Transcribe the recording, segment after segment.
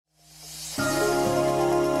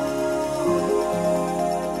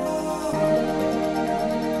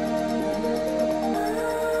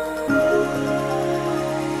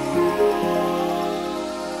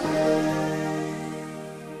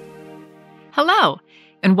Hello,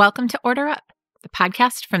 and welcome to Order Up, the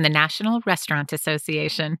podcast from the National Restaurant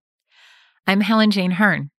Association. I'm Helen Jane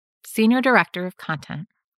Hearn, Senior Director of Content.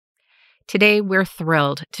 Today, we're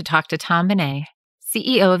thrilled to talk to Tom Bené,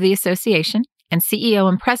 CEO of the association and CEO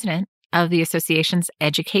and President of the association's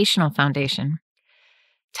Educational Foundation.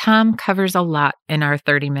 Tom covers a lot in our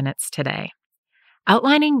 30 minutes today,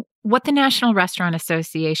 outlining what the National Restaurant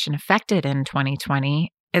Association affected in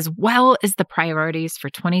 2020, as well as the priorities for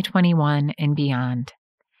 2021 and beyond.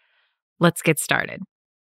 Let's get started.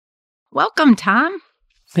 Welcome, Tom.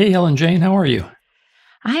 Hey, Helen Jane, how are you?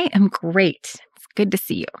 I am great. It's good to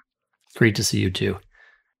see you. Great to see you too.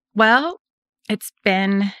 Well, it's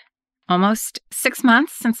been almost 6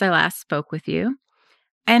 months since I last spoke with you.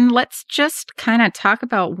 And let's just kind of talk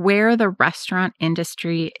about where the restaurant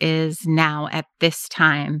industry is now at this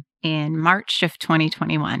time in March of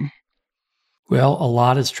 2021. Well, a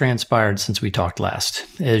lot has transpired since we talked last.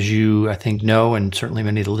 As you, I think, know, and certainly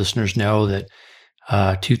many of the listeners know, that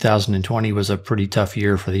 2020 was a pretty tough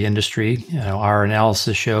year for the industry. Our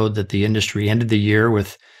analysis showed that the industry ended the year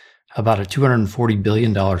with about a $240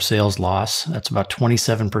 billion sales loss. That's about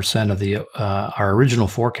 27% of our original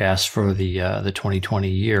forecast for the 2020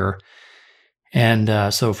 year.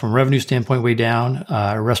 And so from a revenue standpoint, way down.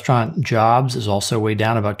 Restaurant jobs is also way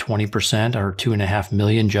down, about 20%, or 2.5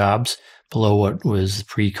 million jobs below what was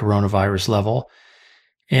pre-coronavirus level.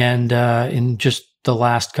 And in just the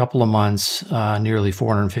last couple of months, nearly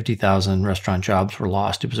 450,000 restaurant jobs were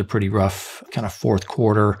lost. It was a pretty rough kind of fourth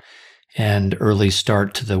quarter and early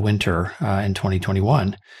start to the winter in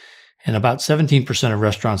 2021. And about 17% of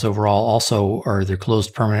restaurants overall also are either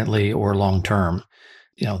closed permanently or long-term.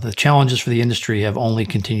 The challenges for the industry have only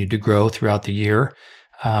continued to grow throughout the year.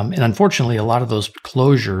 And unfortunately, a lot of those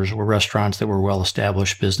closures were restaurants that were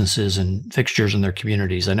well-established businesses and fixtures in their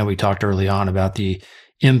communities. I know we talked early on about the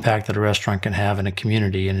impact that a restaurant can have in a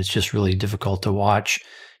community, and it's just really difficult to watch,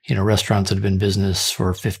 restaurants that have been in business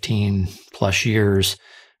for 15 plus years,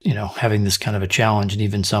 having this kind of a challenge, and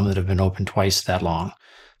even some that have been open twice that long.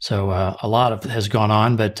 So a lot of it has gone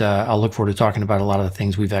on, but I'll look forward to talking about a lot of the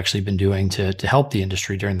things we've actually been doing to help the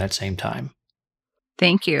industry during that same time.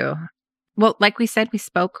 Thank you. Well, like we said, we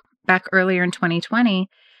spoke back earlier in 2020,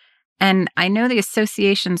 and I know the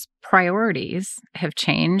association's priorities have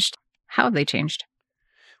changed. How have they changed?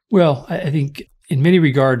 Well, I think in many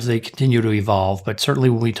regards, they continue to evolve, but certainly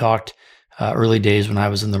when we talked early days when I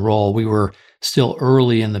was in the role, we were still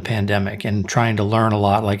early in the pandemic and trying to learn a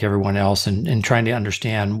lot like everyone else and trying to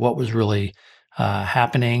understand what was really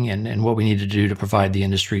happening and what we needed to do to provide the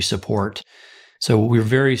industry support. So we're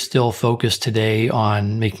very still focused today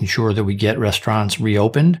on making sure that we get restaurants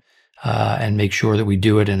reopened and make sure that we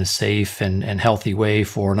do it in a safe and healthy way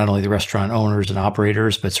for not only the restaurant owners and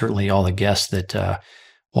operators, but certainly all the guests that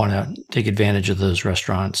want to take advantage of those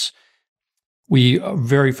restaurants. We are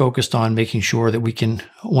very focused on making sure that we can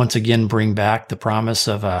once again bring back the promise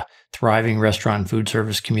of a thriving restaurant and food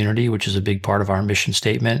service community, which is a big part of our mission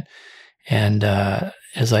statement. And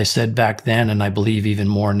as I said back then, and I believe even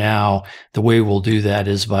more now, the way we'll do that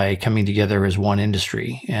is by coming together as one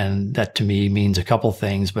industry. And that to me means a couple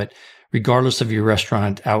things, but regardless of your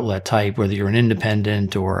restaurant outlet type, whether you're an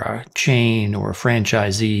independent or a chain or a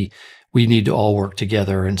franchisee, we need to all work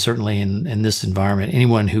together. And certainly in this environment,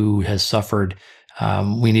 anyone who has suffered,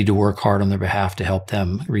 we need to work hard on their behalf to help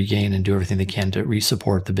them regain and do everything they can to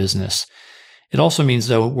re-support the business. It also means,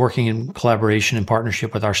 though, working in collaboration and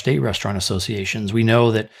partnership with our state restaurant associations. We know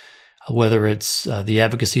that whether it's the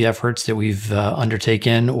advocacy efforts that we've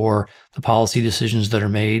undertaken or the policy decisions that are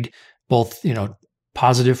made, both,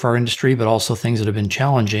 positive for our industry, but also things that have been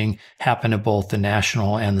challenging happen at both the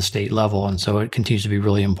national and the state level. And so it continues to be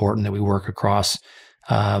really important that we work across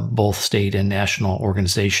both state and national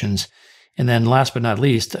organizations. And then last but not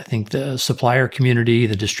least, I think the supplier community,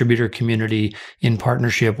 the distributor community in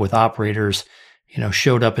partnership with operators,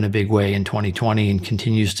 showed up in a big way in 2020 and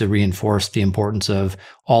continues to reinforce the importance of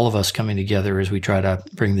all of us coming together as we try to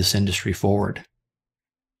bring this industry forward.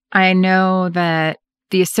 I know that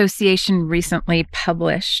the association recently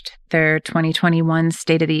published their 2021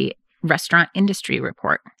 State of the Restaurant Industry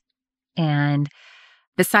Report. And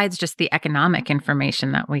besides just the economic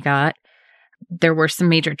information that we got, there were some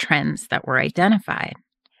major trends that were identified.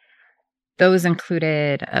 Those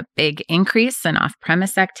included a big increase in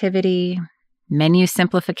off-premise activity, menu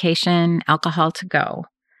simplification, alcohol to go.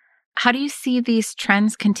 How do you see these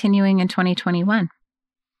trends continuing in 2021?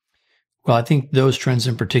 Well, I think those trends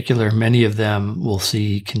in particular, many of them we'll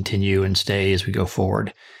see continue and stay as we go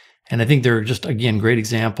forward. And I think they're just, again, great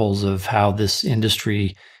examples of how this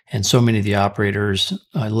industry and so many of the operators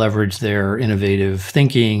leverage their innovative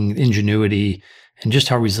thinking, ingenuity, and just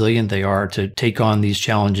how resilient they are to take on these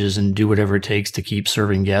challenges and do whatever it takes to keep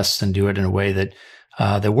serving guests and do it in a way that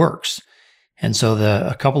that works. And so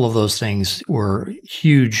a couple of those things were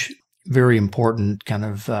huge, very important kind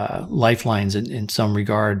of lifelines in some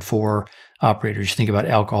regard for operators. You think about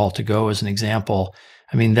alcohol to go as an example.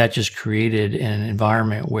 I mean, that just created an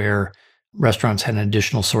environment where restaurants had an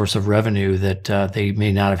additional source of revenue that they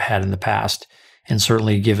may not have had in the past. And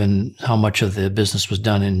certainly given how much of the business was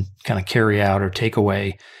done in kind of carry out or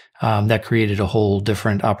takeaway, that created a whole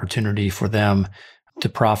different opportunity for them to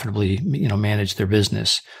profitably, manage their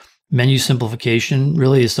business. Menu simplification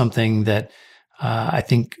really is something that I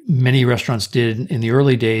think many restaurants did in the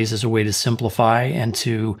early days as a way to simplify and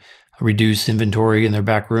to reduce inventory in their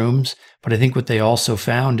back rooms. But I think what they also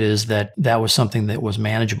found is that that was something that was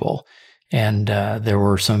manageable. And there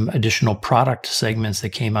were some additional product segments that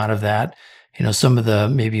came out of that. Some of the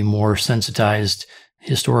maybe more sensitized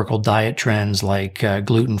historical diet trends like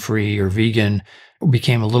gluten-free or vegan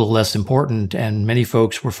became a little less important. And many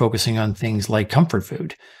folks were focusing on things like comfort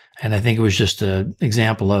food. And I think it was just an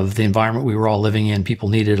example of the environment we were all living in. People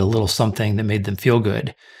needed a little something that made them feel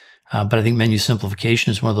good. But I think menu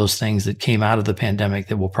simplification is one of those things that came out of the pandemic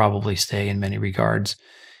that will probably stay in many regards.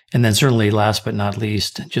 And then certainly last but not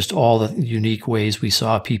least, just all the unique ways we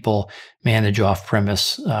saw people manage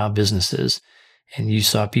off-premise businesses. And you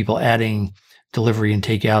saw people adding delivery and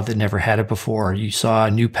takeout that never had it before. You saw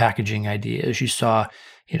new packaging ideas. You saw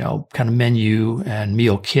kind of menu and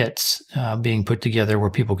meal kits being put together where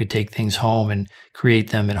people could take things home and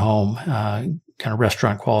create them at home, kind of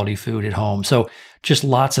restaurant quality food at home. So just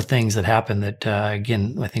lots of things that happen that,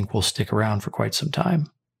 again, I think will stick around for quite some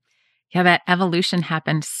time. Yeah, that evolution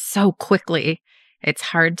happened so quickly. It's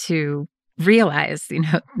hard to realize,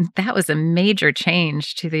 that was a major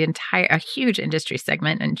change to a huge industry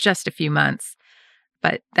segment in just a few months.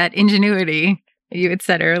 But that ingenuity you had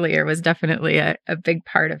said earlier was definitely a big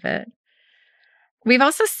part of it. We've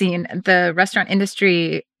also seen the restaurant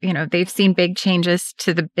industry, they've seen big changes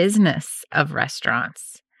to the business of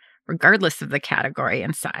restaurants, regardless of the category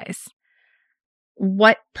and size.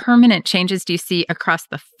 What permanent changes do you see across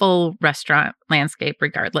the full restaurant landscape,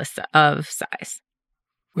 regardless of size?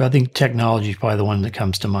 Well, I think technology is probably the one that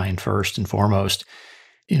comes to mind first and foremost.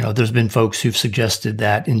 There's been folks who've suggested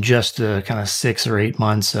that in just the kind of 6 or 8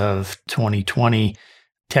 months of 2020,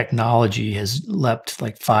 technology has leapt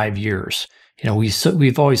like 5 years.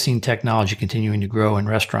 We've always seen technology continuing to grow in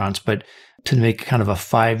restaurants, but to make kind of a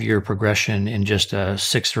 5-year progression in just a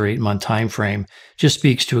 6 or 8 month time frame just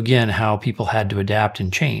speaks to, again, how people had to adapt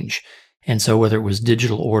and change. And so whether it was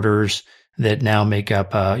digital orders that now make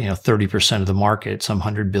up 30% of the market, some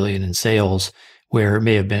 $100 billion in sales, where it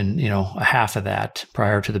may have been a half of that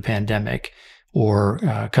prior to the pandemic, or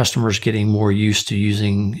customers getting more used to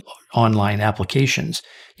using online applications.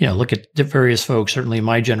 Look at the various folks, certainly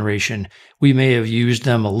my generation, we may have used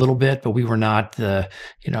them a little bit, but we were not the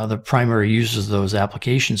primary users of those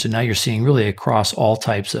applications. So now you're seeing really across all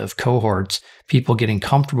types of cohorts, people getting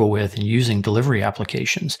comfortable with and using delivery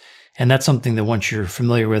applications. And that's something that once you're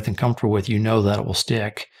familiar with and comfortable with, that it will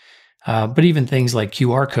stick. But even things like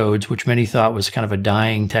QR codes, which many thought was kind of a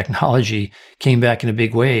dying technology, came back in a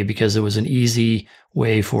big way because it was an easy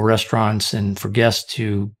way for restaurants and for guests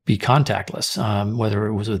to be contactless, whether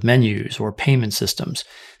it was with menus or payment systems.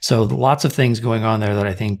 So lots of things going on there that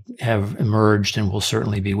I think have emerged and will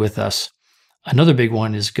certainly be with us. Another big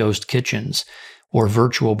one is ghost kitchens or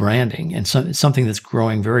virtual branding, and something that's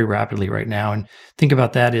growing very rapidly right now. And think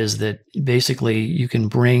about that is that basically you can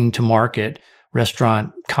bring to market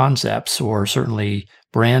restaurant concepts or certainly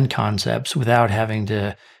brand concepts without having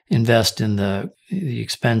to invest in the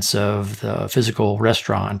expense of the physical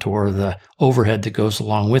restaurant or the overhead that goes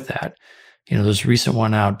along with that. There's a recent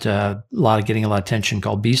one out, getting a lot of attention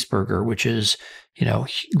called Beast Burger, which is,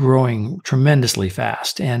 growing tremendously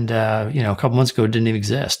fast. And, a couple months ago, it didn't even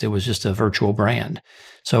exist. It was just a virtual brand.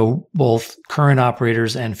 So both current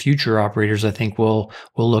operators and future operators, I think, will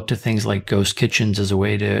look to things like ghost kitchens as a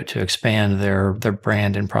way to expand their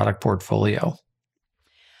brand and product portfolio.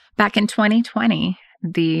 Back in 2020,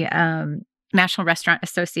 the National Restaurant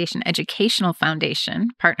Association Educational Foundation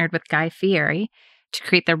partnered with Guy Fieri to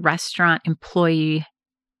create the Restaurant Employee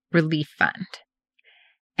Relief Fund.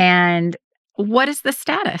 And what is the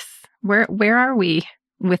status? Where are we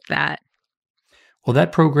with that? Well,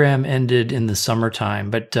 that program ended in the summertime,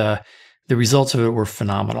 but the results of it were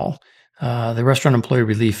phenomenal. The Restaurant Employee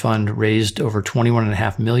Relief Fund raised over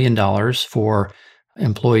 $21.5 million for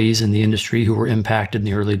employees in the industry who were impacted in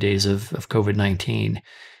the early days of COVID-19.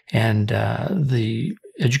 And the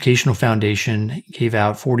Educational Foundation gave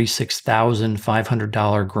out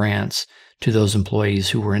 $46,500 grants to those employees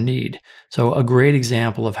who were in need. So a great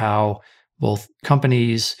example of how both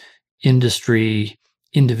companies, industry,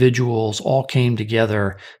 individuals all came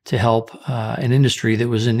together to help an industry that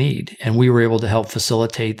was in need. And we were able to help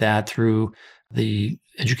facilitate that through the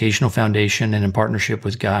Educational Foundation and in partnership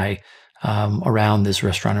with Guy around this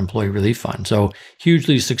Restaurant Employee Relief Fund. So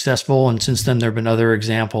hugely successful. And since then, there have been other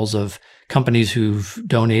examples of companies who've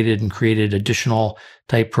donated and created additional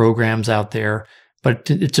type programs out there.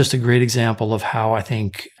 But it's just a great example of how I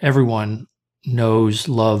think everyone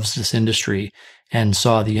loves this industry and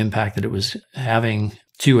saw the impact that it was having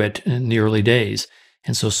to it in the early days.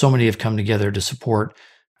 And so many have come together to support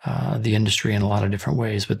the industry in a lot of different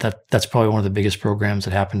ways. But that's probably one of the biggest programs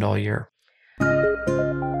that happened all year.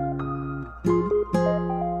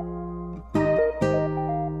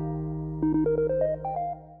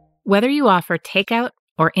 Whether you offer takeout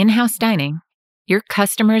or in-house dining, your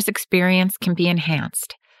customer's experience can be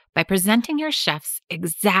enhanced by presenting your chefs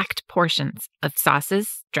exact portions of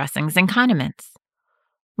sauces, dressings, and condiments.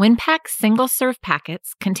 Winpack single-serve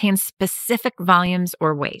packets contain specific volumes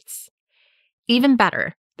or weights. Even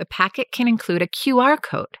better, the packet can include a QR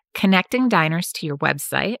code connecting diners to your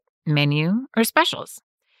website, menu, or specials.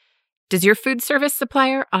 Does your food service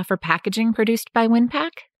supplier offer packaging produced by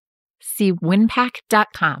Winpack? See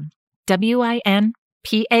winpack.com, WINPAK.com.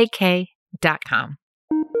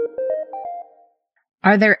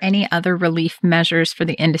 Are there any other relief measures for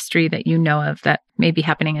the industry that you know of that may be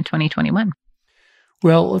happening in 2021?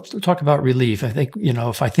 Well, let's talk about relief. I think,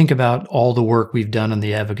 if I think about all the work we've done on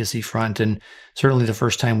the advocacy front, and certainly the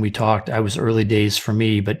first time we talked, I was early days for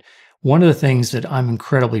me, but one of the things that I'm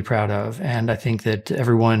incredibly proud of, and I think that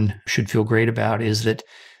everyone should feel great about, is that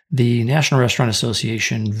the National Restaurant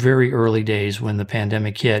Association, very early days when the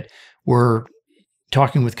pandemic hit, were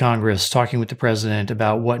talking with Congress, talking with the president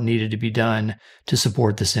about what needed to be done to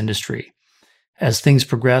support this industry. As things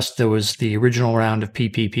progressed, there was the original round of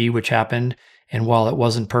PPP, which happened. And while it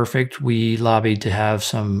wasn't perfect, we lobbied to have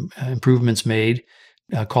some improvements made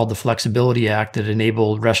called the Flexibility Act that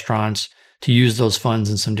enabled restaurants to use those funds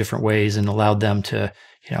in some different ways and allowed them to,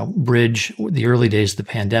 bridge the early days of the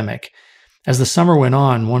pandemic. As the summer went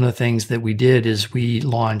on, one of the things that we did is we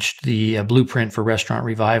launched the Blueprint for Restaurant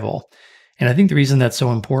Revival. And I think the reason that's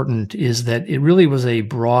so important is that it really was a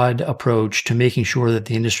broad approach to making sure that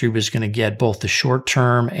the industry was going to get both the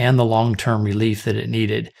short-term and the long-term relief that it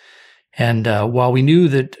needed. And while we knew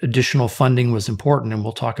that additional funding was important, and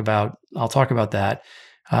I'll talk about that,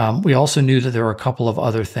 we also knew that there were a couple of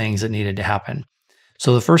other things that needed to happen.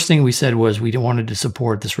 So the first thing we said was we wanted to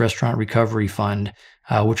support this Restaurant Recovery Fund,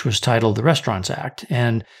 which was titled the Restaurants Act.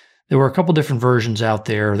 And there were a couple different versions out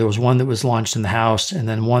there. There was one that was launched in the House, and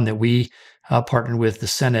then one that we partnered with the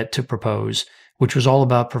Senate to propose, which was all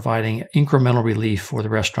about providing incremental relief for the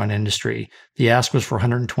restaurant industry. The ask was for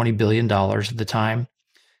 $120 billion at the time.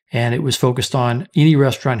 And it was focused on any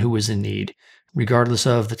restaurant who was in need, regardless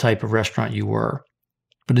of the type of restaurant you were.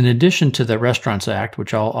 But in addition to the Restaurants Act,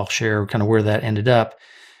 which I'll share kind of where that ended up,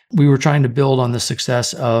 we were trying to build on the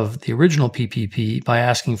success of the original PPP by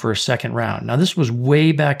asking for a second round. Now, this was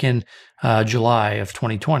way back in July of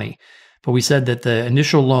 2020, but we said that the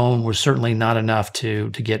initial loan was certainly not enough to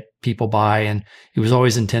get people by, and it was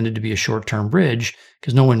always intended to be a short-term bridge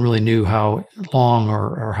because no one really knew how long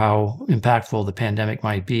or how impactful the pandemic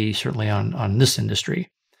might be, certainly on this industry.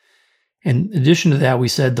 In addition to that, we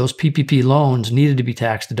said those PPP loans needed to be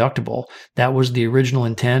tax deductible. That was the original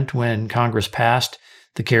intent when Congress passed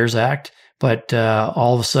the CARES Act. But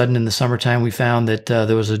all of a sudden in the summertime, we found that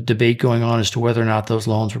there was a debate going on as to whether or not those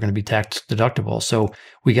loans were going to be tax deductible. So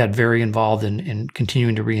we got very involved in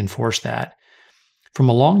continuing to reinforce that. From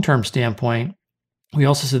a long-term standpoint, we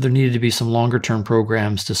also said there needed to be some longer-term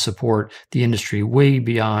programs to support the industry way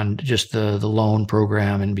beyond just the loan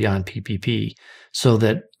program and beyond PPP, so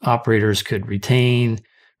that operators could retain,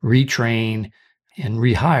 retrain, and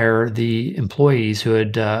rehire the employees who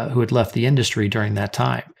had left the industry during that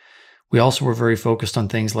time. We also were very focused on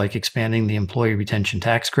things like expanding the employee retention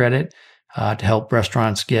tax credit to help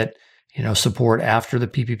restaurants get support after the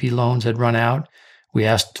PPP loans had run out. We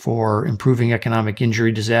asked for improving economic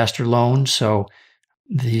injury disaster loans. So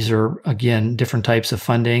these are, again, different types of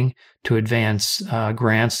funding to advance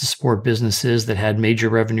grants to support businesses that had major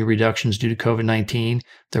revenue reductions due to COVID-19.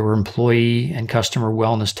 There were employee and customer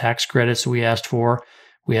wellness tax credits that we asked for.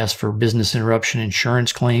 We asked for business interruption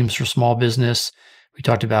insurance claims for small business. We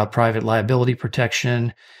talked about private liability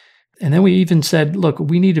protection. And then we even said, look,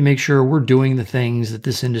 we need to make sure we're doing the things that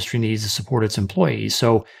this industry needs to support its employees.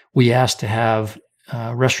 So we asked to have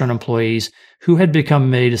restaurant employees who had become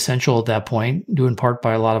made essential at that point, due in part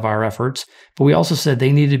by a lot of our efforts. But we also said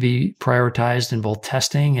they needed to be prioritized in both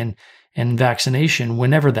testing and vaccination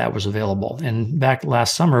whenever that was available. And back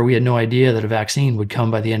last summer, we had no idea that a vaccine would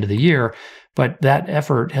come by the end of the year, but that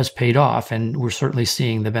effort has paid off. And we're certainly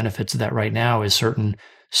seeing the benefits of that right now as certain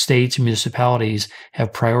states, municipalities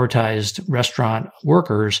have prioritized restaurant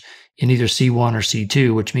workers in either C1 or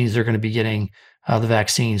C2, which means they're going to be getting the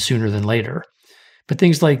vaccine sooner than later. But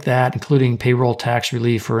things like that, including payroll tax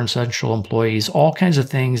relief for essential employees, all kinds of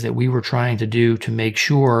things that we were trying to do to make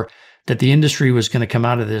sure that the industry was going to come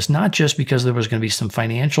out of this, not just because there was going to be some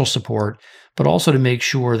financial support, but also to make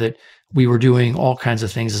sure that we were doing all kinds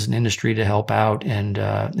of things as an industry to help out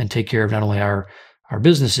and take care of not only our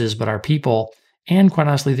businesses, but our people, and quite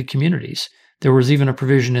honestly, the communities. There was even a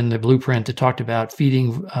provision in the blueprint that talked about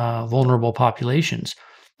feeding vulnerable populations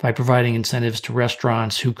by providing incentives to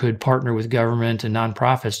restaurants who could partner with government and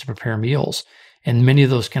nonprofits to prepare meals. And many of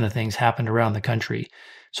those kind of things happened around the country.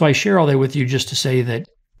 So I share all that with you just to say that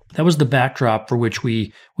that was the backdrop for which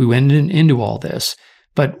we went into all this.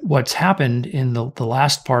 But what's happened in the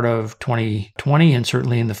last part of 2020 and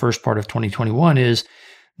certainly in the first part of 2021 is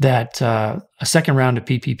that a second round of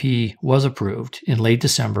PPP was approved in late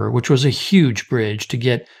December, which was a huge bridge to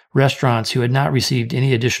get restaurants who had not received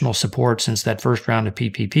any additional support since that first round of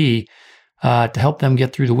PPP to help them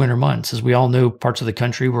get through the winter months. As we all know, parts of the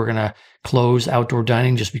country were going to close outdoor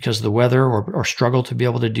dining just because of the weather or struggle to be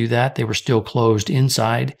able to do that. They were still closed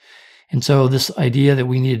inside. And so this idea that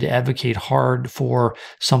we needed to advocate hard for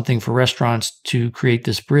something for restaurants to create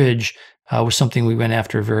this bridge was something we went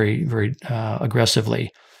after very, very aggressively.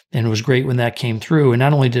 And it was great when that came through. And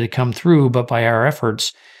not only did it come through, but by our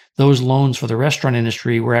efforts, those loans for the restaurant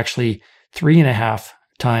industry were actually 3.5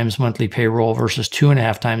 times monthly payroll versus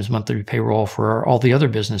 2.5 times monthly payroll for all the other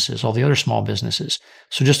businesses, all the other small businesses.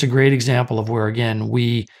 So just a great example of where, again,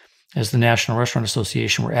 we, as the National Restaurant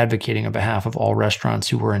Association, were advocating on behalf of all restaurants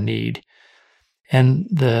who were in need. And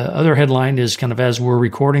the other headline is kind of, as we're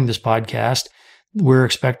recording this podcast, we're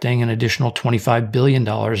expecting an additional $25 billion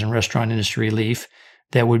in restaurant industry relief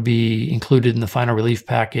that would be included in the final relief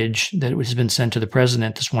package that has been sent to the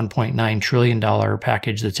president, this $1.9 trillion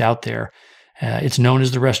package that's out there. It's known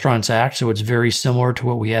as the Restaurants Act, so it's very similar to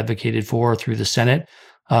what we advocated for through the Senate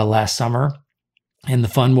last summer. And the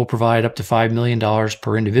fund will provide up to $5 million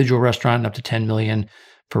per individual restaurant and up to $10 million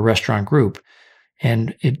per restaurant group.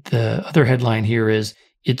 And the other headline here is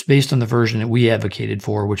it's based on the version that we advocated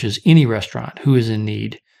for, which is any restaurant who is in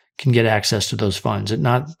need can get access to those funds. It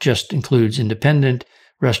not just includes independent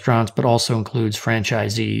restaurants, but also includes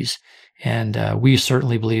franchisees. And we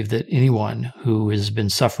certainly believe that anyone who has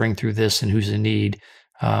been suffering through this and who's in need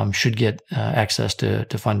should get access to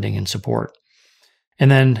funding and support.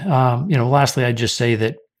 And then, lastly, I'd just say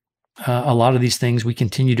that a lot of these things we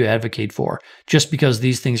continue to advocate for. Just because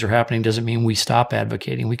these things are happening doesn't mean we stop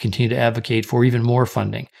advocating. We continue to advocate for even more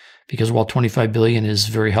funding, because while $25 billion is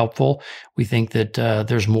very helpful, we think that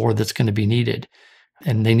there's more that's going to be needed.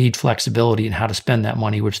 And they need flexibility in how to spend that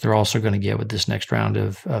money, which they're also going to get with this next round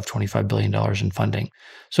of $25 billion in funding.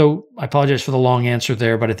 So I apologize for the long answer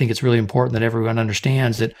there, but I think it's really important that everyone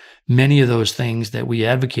understands that many of those things that we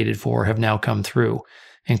advocated for have now come through,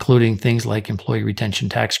 including things like employee retention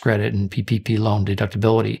tax credit and PPP loan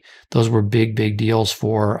deductibility. Those were big, big deals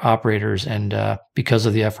for operators. And because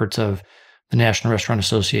of the efforts of the National Restaurant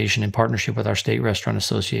Association in partnership with our state restaurant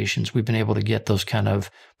associations, we've been able to get those kind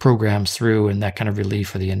of programs through and that kind of relief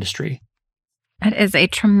for the industry. That is a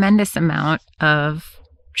tremendous amount of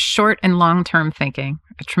short and long-term thinking,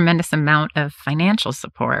 a tremendous amount of financial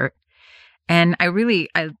support. And I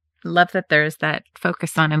love that there's that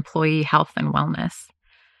focus on employee health and wellness.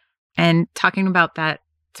 And talking about that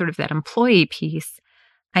sort of that employee piece,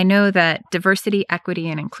 I know that diversity, equity,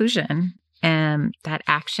 and inclusion, that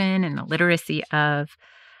action and the literacy of,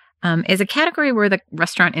 is a category where the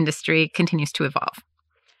restaurant industry continues to evolve.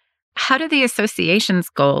 How do the association's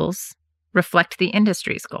goals reflect the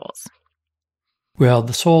industry's goals? Well,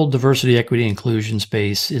 this whole diversity, equity, inclusion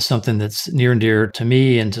space is something that's near and dear to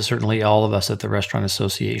me and to certainly all of us at the Restaurant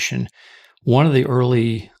Association. One of the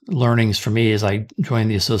early learnings for me as I joined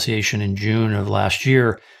the association in June of last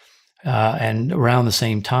year, and around the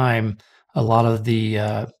same time, a lot of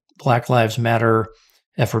the Black Lives Matter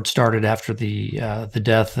effort started after the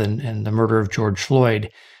death and the murder of George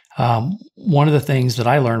Floyd. One of the things that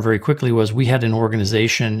I learned very quickly was we had an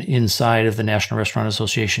organization inside of the National Restaurant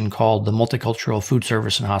Association called the Multicultural Food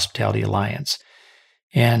Service and Hospitality Alliance.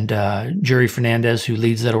 And Jerry Fernandez, who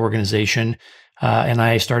leads that organization, and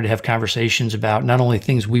I started to have conversations about not only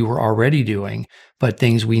things we were already doing, but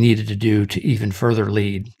things we needed to do to even further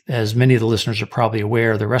lead. As many of the listeners are probably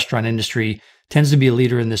aware, the restaurant industry tends to be a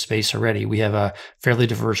leader in this space already. We have a fairly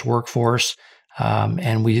diverse workforce,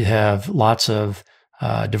 and we have lots of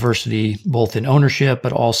diversity, both in ownership,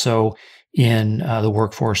 but also in the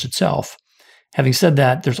workforce itself. Having said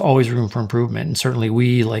that, there's always room for improvement. And certainly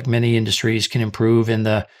we, like many industries, can improve in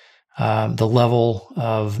the level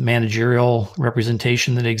of managerial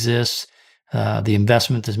representation that exists, the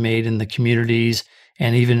investment that's made in the communities,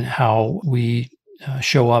 and even how we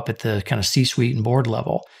show up at the kind of C-suite and board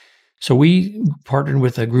level. So we partnered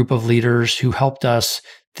with a group of leaders who helped us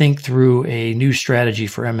think through a new strategy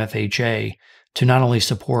for MFHA to not only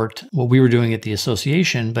support what we were doing at the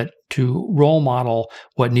association, but to role model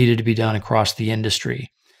what needed to be done across the industry.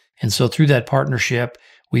 And so through that partnership,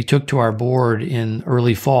 we took to our board in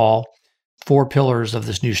early fall 4 pillars of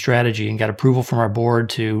this new strategy and got approval from our board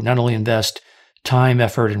to not only invest time,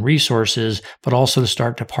 effort, and resources, but also to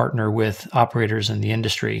start to partner with operators in the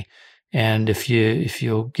industry. And if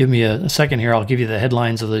you'll give me a second here, I'll give you the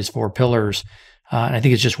headlines of these 4 pillars. And I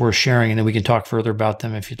think it's just worth sharing, and then we can talk further about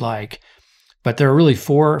them if you'd like. But there are really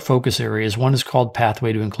 4 focus areas. One is called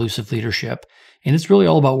Pathway to Inclusive Leadership, and it's really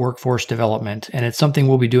all about workforce development. And it's something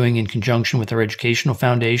we'll be doing in conjunction with our educational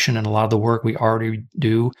foundation and a lot of the work we already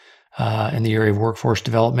do in the area of workforce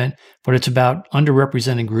development. But it's about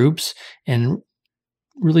underrepresented groups and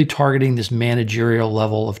really targeting this managerial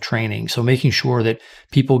level of training. So making sure that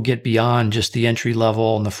people get beyond just the entry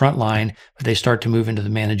level and the front line, but they start to move into the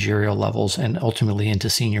managerial levels and ultimately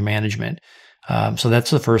into senior management. So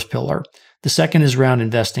that's the first pillar. The second is around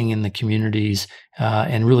investing in the communities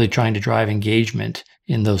and really trying to drive engagement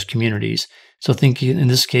in those communities. So think in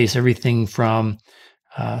this case, everything from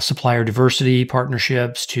supplier diversity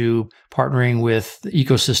partnerships to partnering with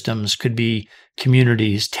ecosystems, could be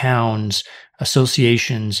communities, towns,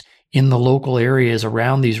 associations in the local areas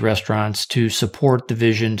around these restaurants to support the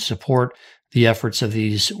vision, to support the efforts of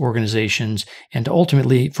these organizations, and to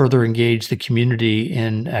ultimately further engage the community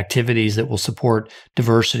in activities that will support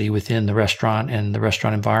diversity within the restaurant and the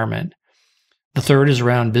restaurant environment. The third is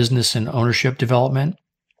around business and ownership development.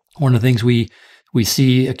 One of the things we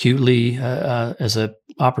see acutely as an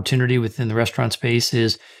opportunity within the restaurant space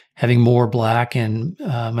is having more Black and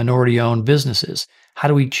minority-owned businesses. How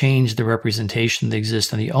do we change the representation that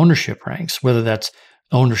exists in the ownership ranks, whether that's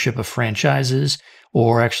ownership of franchises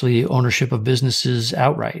or actually ownership of businesses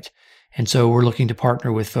outright? And so we're looking to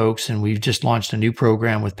partner with folks, and we've just launched a new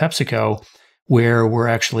program with PepsiCo where we're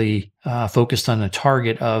actually focused on a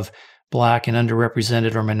target of Black and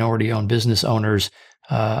underrepresented or minority-owned business owners,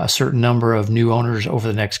 a certain number of new owners over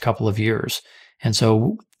the next couple of years. And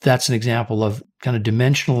so that's an example of kind of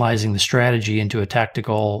dimensionalizing the strategy into a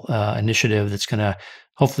tactical initiative that's going to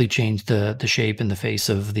hopefully change the shape and the face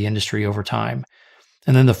of the industry over time.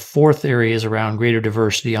 And then the fourth area is around greater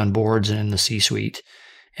diversity on boards and in the C-suite,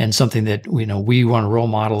 and something that we want to role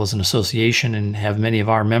model as an association and have many of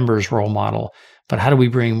our members role model. But how do we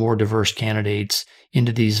bring more diverse candidates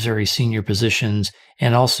into these very senior positions,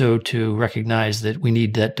 and also to recognize that we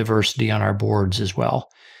need that diversity on our boards as well?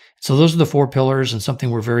 So those are the 4 pillars, and something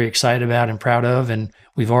we're very excited about and proud of. And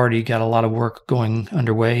we've already got a lot of work going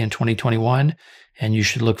underway in 2021. And you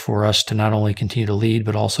should look for us to not only continue to lead,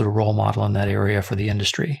 but also to role model in that area for the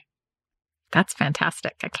industry. That's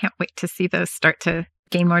fantastic. I can't wait to see those start to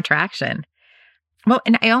gain more traction. Well,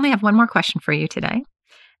 and I only have one more question for you today.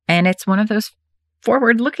 And it's one of those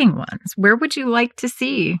forward-looking ones. Where would you like to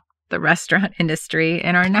see the restaurant industry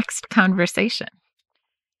in our next conversation?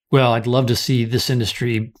 Well, I'd love to see this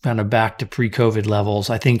industry kind of back to pre-COVID levels.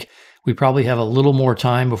 I think we probably have a little more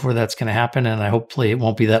time before that's going to happen, and hopefully it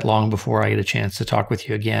won't be that long before I get a chance to talk with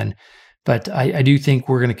you again. But I do think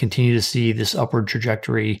we're going to continue to see this upward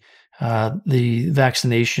trajectory. The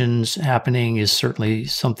vaccinations happening is certainly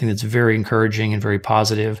something that's very encouraging and very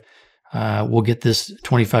positive. We'll get this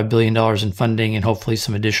 $25 billion in funding and hopefully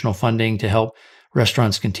some additional funding to help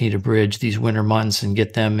restaurants continue to bridge these winter months and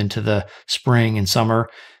get them into the spring and summer.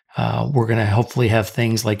 We're going to hopefully have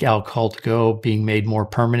things like alcohol to go being made more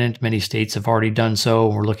permanent. Many states have already done so.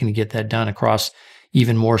 We're looking to get that done across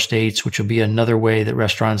even more states, which will be another way that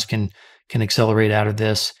restaurants can accelerate out of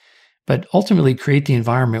this. But ultimately create the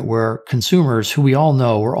environment where consumers, who we all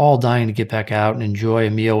know, we're all dying to get back out and enjoy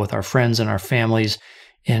a meal with our friends and our families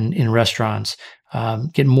in restaurants,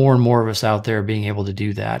 get more and more of us out there being able to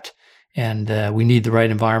do that. And we need the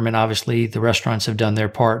right environment. Obviously, the restaurants have done their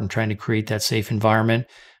part in trying to create that safe environment,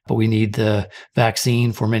 but we need the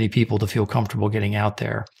vaccine for many people to feel comfortable getting out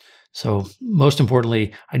there. So most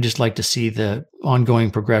importantly, I just like to see the ongoing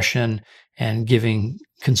progression and giving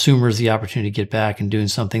consumers the opportunity to get back and doing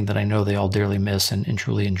something that I know they all dearly miss and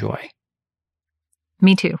truly enjoy.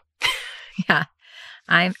 Me too. Yeah,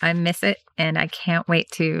 I miss it, and I can't wait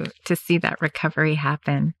to see that recovery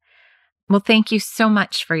happen. Well, thank you so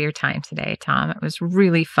much for your time today, Tom. It was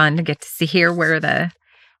really fun to get to hear where the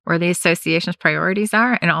association's priorities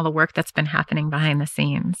are and all the work that's been happening behind the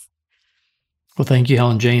scenes. Well, thank you,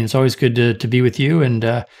 Helen Jane. It's always good to be with you,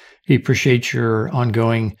 and we appreciate your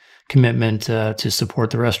ongoing commitment to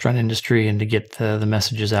support the restaurant industry and to get the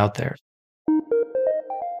messages out there.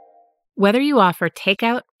 Whether you offer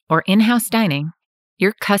takeout or in-house dining,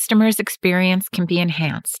 your customer's experience can be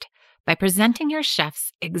enhanced by presenting your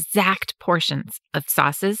chefs exact portions of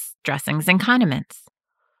sauces, dressings, and condiments.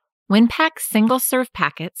 Winpack single-serve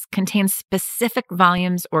packets contain specific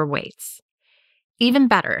volumes or weights. Even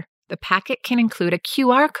better, the packet can include a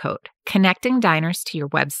QR code connecting diners to your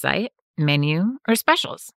website, menu, or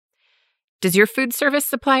specials. Does your food service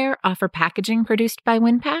supplier offer packaging produced by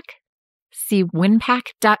Winpack? See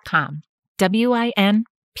winpack.com, WINPAK.com.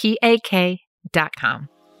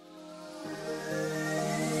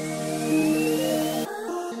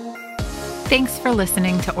 Thanks for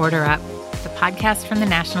listening to Order Up, the podcast from the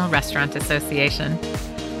National Restaurant Association.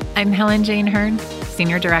 I'm Helen Jane Hearn,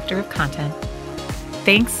 Senior Director of Content.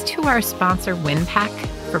 Thanks to our sponsor, Winpack,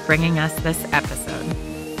 for bringing us this episode.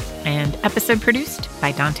 And episode produced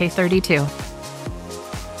by Dante32.